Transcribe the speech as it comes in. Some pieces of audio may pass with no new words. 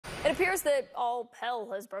It appears that all hell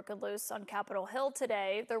has broken loose on Capitol Hill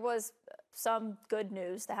today. There was some good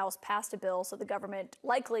news. The House passed a bill, so the government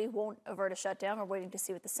likely won't avert a shutdown. We're waiting to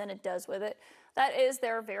see what the Senate does with it. That is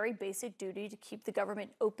their very basic duty, to keep the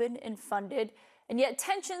government open and funded. And yet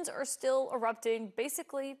tensions are still erupting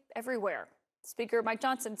basically everywhere. Speaker Mike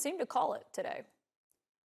Johnson seemed to call it today.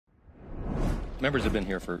 Members have been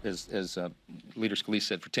here for, as Leader Scalise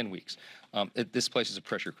said, for 10 weeks. This place is a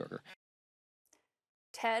pressure cooker.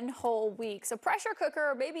 10 whole weeks. A pressure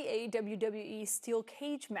cooker, or maybe a WWE steel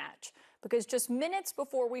cage match. Because just minutes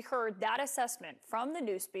before we heard that assessment from the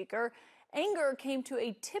new speaker, anger came to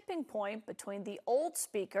a tipping point between the old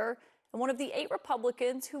speaker and one of the 8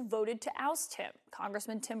 Republicans who voted to oust him,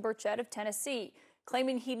 Congressman Tim Burchett of Tennessee,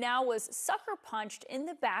 claiming he now was sucker punched in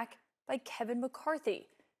the back by Kevin McCarthy.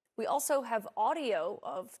 We also have audio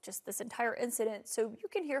of just this entire incident, so you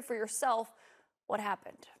can hear for yourself what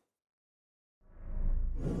happened.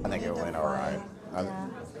 I think it went all right.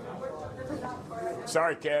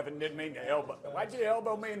 Sorry, Kevin, didn't mean to elbow. Why'd you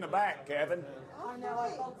elbow me in the back, Kevin? I know, I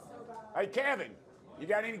felt so bad. Hey, Kevin, you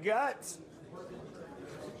got any guts?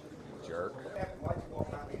 Jerk. Why'd you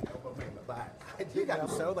walk by me and elbow me in the back? You got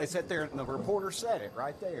so they sat there and the reporter said it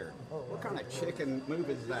right there. What kind of chicken move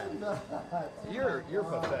is that? You're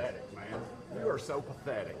pathetic, man. You are so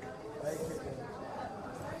pathetic.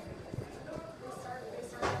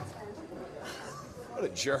 What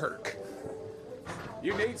a jerk.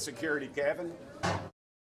 You need security, Kevin. It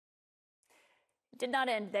did not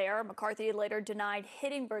end there. McCarthy later denied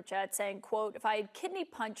hitting Burchett, saying, quote, "If I had kidney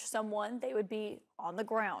punched someone, they would be on the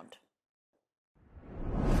ground."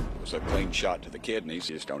 It was a clean shot to the kidneys.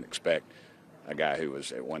 You just don't expect a guy who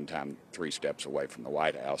was at one time 3 steps away from the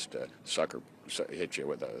White House to hit you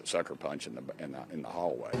with a sucker punch in the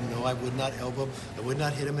hallway. No, I would not elbow. I would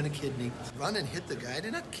not hit him in a kidney. Run and hit the guy. I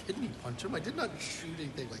did not kidney punch him. I did not shoot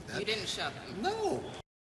anything like that. You didn't shove him. No.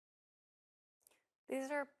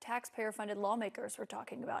 These are taxpayer-funded lawmakers we're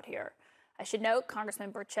talking about here. I should note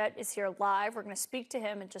Congressman Burchett is here live. We're going to speak to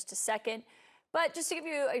him in just a second. But just to give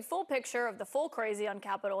you a full picture of the full crazy on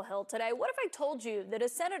Capitol Hill today, what if I told you that a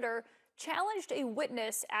senator challenged a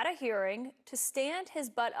witness at a hearing to stand his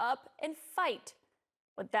butt up and fight?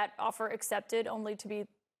 With that offer accepted, only to be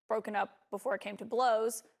broken up before it came to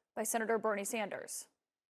blows by Senator Bernie Sanders.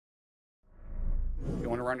 You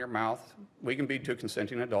want to run your mouth? We can be 2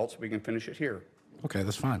 consenting adults. We can finish it here. Okay,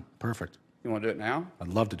 that's fine. Perfect. You want to do it now? I'd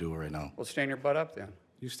love to do it right now. Well, stand your butt up then.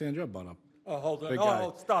 You stand your butt up. Oh, hold on. Big Oh, guy.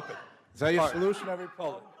 oh, stop it. Is that your All right. solution, every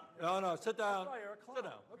Hold it. No, sit down. Sit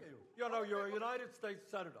down. Okay. You know, you're a United States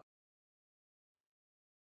Senator.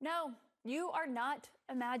 No, you are not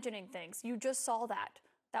imagining things. You just saw that.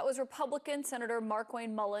 That was Republican Senator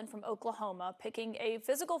Markwayne Mullin from Oklahoma picking a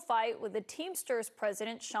physical fight with the Teamsters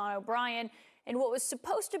president, Sean O'Brien, in what was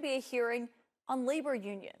supposed to be a hearing on labor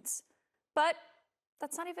unions. But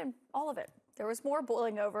that's not even all of it. There was more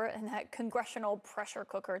boiling over in that congressional pressure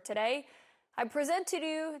cooker today. I present to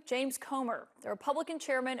you James Comer, the Republican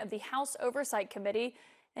chairman of the House Oversight Committee,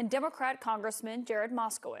 and Democrat Congressman Jared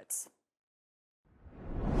Moskowitz.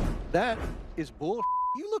 That is bull.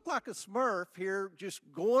 You look like a Smurf here, just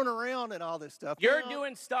going around and all this stuff. You're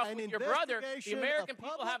doing stuff with your brother. The American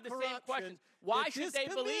people have the same questions. Why should they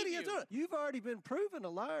believe you? You've already been proven a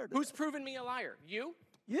liar. Who's proven me a liar? You?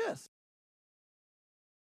 Yes.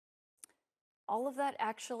 All of that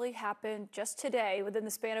actually happened just today, within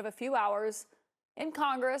the span of a few hours, in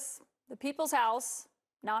Congress, the People's House,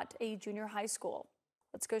 not a junior high school.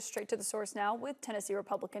 Let's go straight to the source now with Tennessee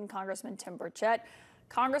Republican Congressman Tim Burchett.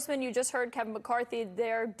 Congressman, you just heard Kevin McCarthy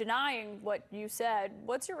there denying what you said.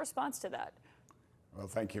 What's your response to that? Well,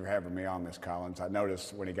 thank you for having me on, Ms. Collins. I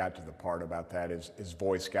noticed when he got to the part about that, his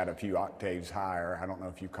voice got a few octaves higher. I don't know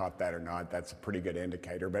if you caught that or not. That's a pretty good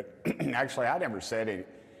indicator. But actually, I never said it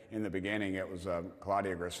in the beginning. It was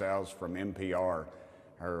Claudia Grisales from NPR.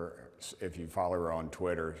 If you follow her on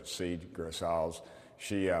Twitter, C. Grisales,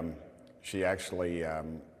 she actually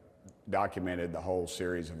documented the whole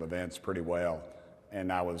series of events pretty well. And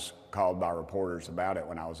I was called by reporters about it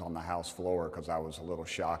when I was on the House floor, because I was a little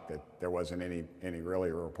shocked that there wasn't any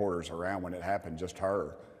really reporters around when it happened, just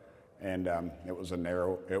her. And it was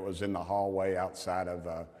in the hallway outside of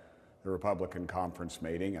the Republican conference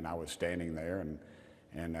meeting, and I was standing there,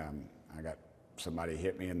 and I got somebody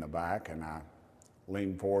hit me in the back, and I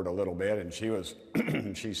leaned forward a little bit, and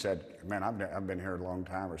she said, "Man, I've been here a long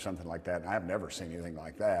time," or something like that. And I've never seen anything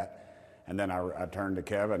like that. And then I turned to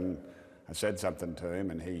Kevin. I said something to him,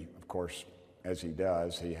 and he, of course, as he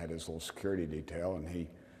does, he had his little security detail, and he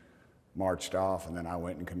marched off, and then I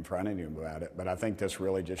went and confronted him about it. But I think this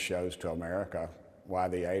really just shows to America why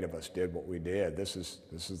the 8 of us did what we did. This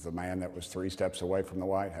is the man that was 3 steps away from the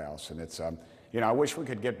White House, and it's I wish we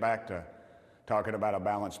could get back to talking about a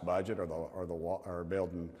balanced budget or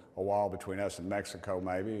building a wall between us and Mexico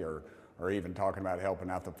maybe, or even talking about helping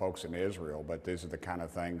out the folks in Israel. But these are the kind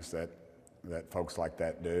of things that folks like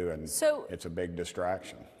that do, and so, it's a big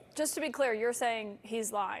distraction. Just to be clear, you're saying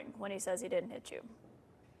he's lying when he says he didn't hit you?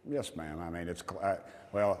 Yes, ma'am. I mean,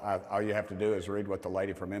 all you have to do is read what the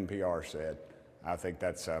lady from NPR said. I think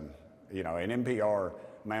that's, and NPR,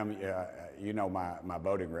 ma'am, you know my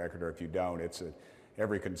voting record, or if you don't,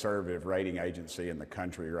 every conservative rating agency in the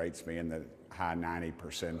country rates me in the high 90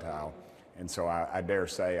 percentile. And so I dare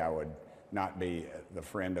say I would not be the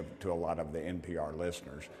friend to a lot of the NPR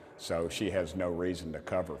listeners. So she has no reason to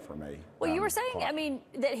cover for me. Well, you were saying,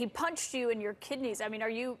 that he punched you in your kidneys. I mean, are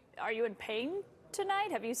you in pain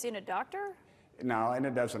tonight? Have you seen a doctor? No, and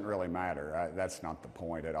it doesn't really matter. That's not the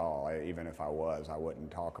point at all. Even if I was, I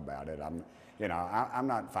wouldn't talk about it. I'm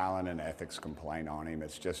not filing an ethics complaint on him.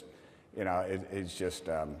 It's just,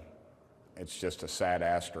 it's just a sad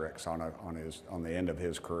asterisk on the end of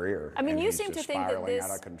his career. I mean, you he's seem just to think that spiraling out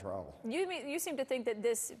of control. You seem to think that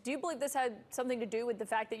this. Do you believe this had something to do with the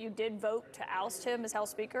fact that you did vote to oust him as House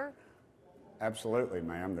Speaker? Absolutely,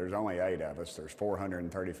 ma'am. There's only 8 of us. There's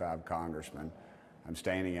 435 congressmen. I'm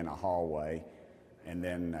standing in a hallway, and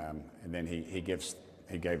then he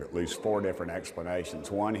gave at least 4 different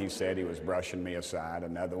explanations. One, he said he was brushing me aside.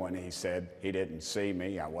 Another one, he said he didn't see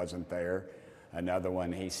me. I wasn't there. Another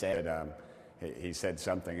one, he said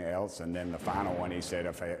something else. And then the final one, he said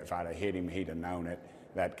if I'd have hit him, he'd have known it.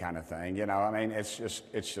 That kind of thing. It's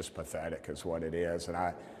just pathetic is what it is.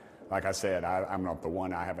 And like I said, I'm not the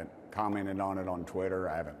one. I haven't commented on it on Twitter.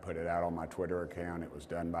 I haven't put it out on my Twitter account. It was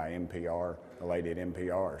done by NPR, the lady at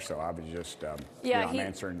NPR. So I was just, I'm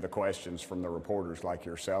answering the questions from the reporters like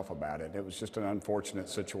yourself about it. It was just an unfortunate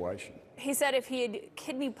situation. He said if he had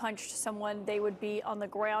kidney punched someone, they would be on the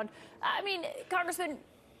ground. I mean, Congressman,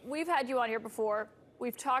 we've had you on here before.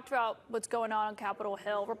 We've talked about what's going on Capitol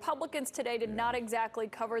Hill. Republicans today did not exactly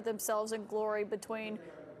cover themselves in glory between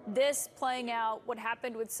this playing out, what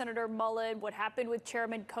happened with Senator Mullen, what happened with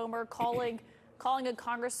Chairman Comer calling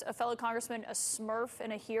a fellow congressman a Smurf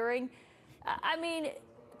in a hearing. I mean,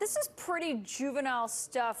 this is pretty juvenile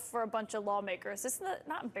stuff for a bunch of lawmakers. Isn't that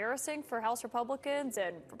not embarrassing for House Republicans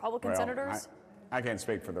and Republican senators? I can't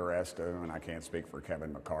speak for the rest of them, and I can't speak for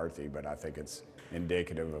Kevin McCarthy, but I think it's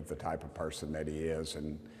indicative of the type of person that he is,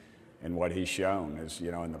 and what he's shown is,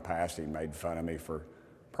 in the past he made fun of me for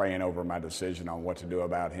praying over my decision on what to do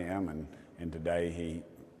about him, and today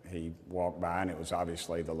he walked by, and it was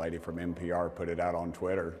obviously the lady from NPR put it out on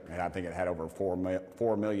Twitter, and I think it had over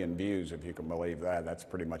 4 million views, if you can believe that. That's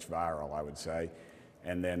pretty much viral, I would say.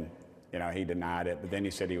 And then, he denied it, but then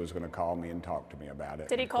he said he was going to call me and talk to me about it.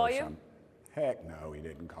 Did he call you? Heck no, he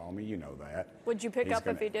didn't call me. You know that. Would you pick up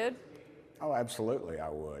if he did? Oh, absolutely, I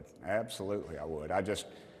would. Absolutely, I would.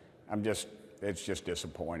 It's just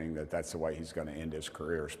disappointing that that's the way he's going to end his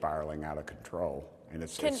career, spiraling out of control. And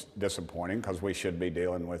it's disappointing because we should be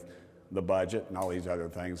dealing with the budget and all these other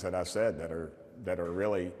things that I said that are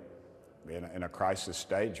really in a crisis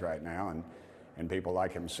stage right now. And people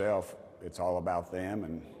like himself, it's all about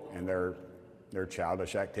them and their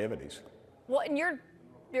childish activities. Well, and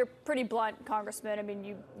you're pretty blunt, Congressman. I mean,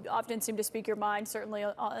 you often seem to speak your mind, certainly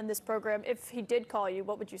on this program. If he did call you,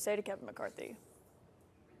 what would you say to Kevin McCarthy?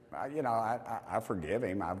 I forgive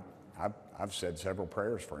him. I've said several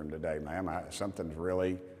prayers for him today, ma'am. Something's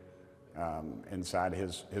really inside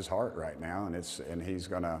his heart right now, and he's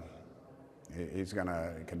gonna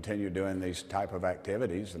continue doing these type of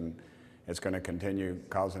activities, and it's going to continue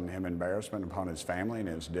causing him embarrassment upon his family and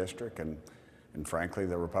his district, and frankly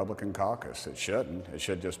the Republican caucus. It shouldn't. It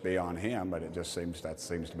should just be on him, but it just seems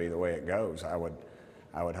to be the way it goes. I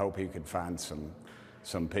would hope he could find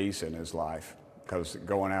some peace in his life, because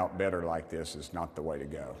going out bitter like this is not the way to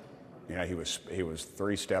go. He was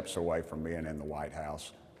 3 steps away from being in the White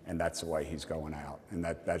House, and that's the way he's going out. And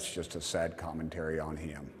that's just a sad commentary on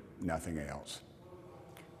him, nothing else.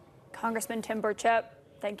 Congressman Tim Burchett,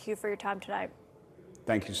 thank you for your time tonight.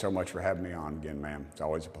 Thank you so much for having me on again, ma'am. It's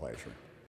always a pleasure.